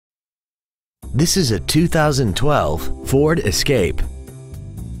This is a 2012 Ford Escape.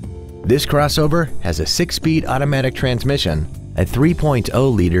 This crossover has a 6-speed automatic transmission, a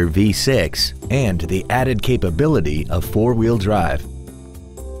 3.0-liter V6, and the added capability of 4-wheel drive.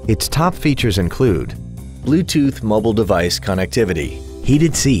 Its top features include Bluetooth mobile device connectivity,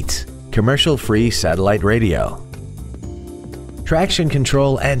 heated seats, commercial-free satellite radio, traction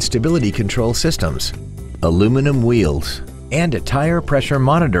control and stability control systems, aluminum wheels, and a tire pressure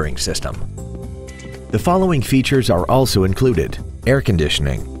monitoring system. The following features are also included: air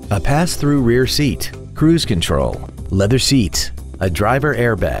conditioning, a pass-through rear seat, cruise control, leather seats, a driver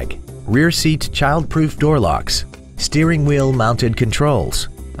airbag, rear seat child-proof door locks, steering wheel mounted controls,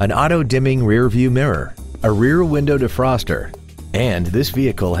 an auto-dimming rear view mirror, a rear window defroster, and this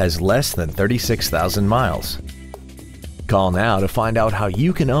vehicle has less than 36,000 miles. Call now to find out how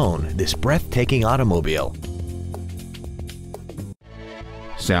you can own this breathtaking automobile.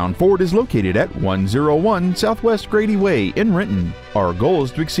 Sound Ford is located at 101 Southwest Grady Way in Renton. Our goal is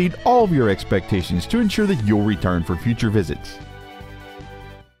to exceed all of your expectations to ensure that you'll return for future visits.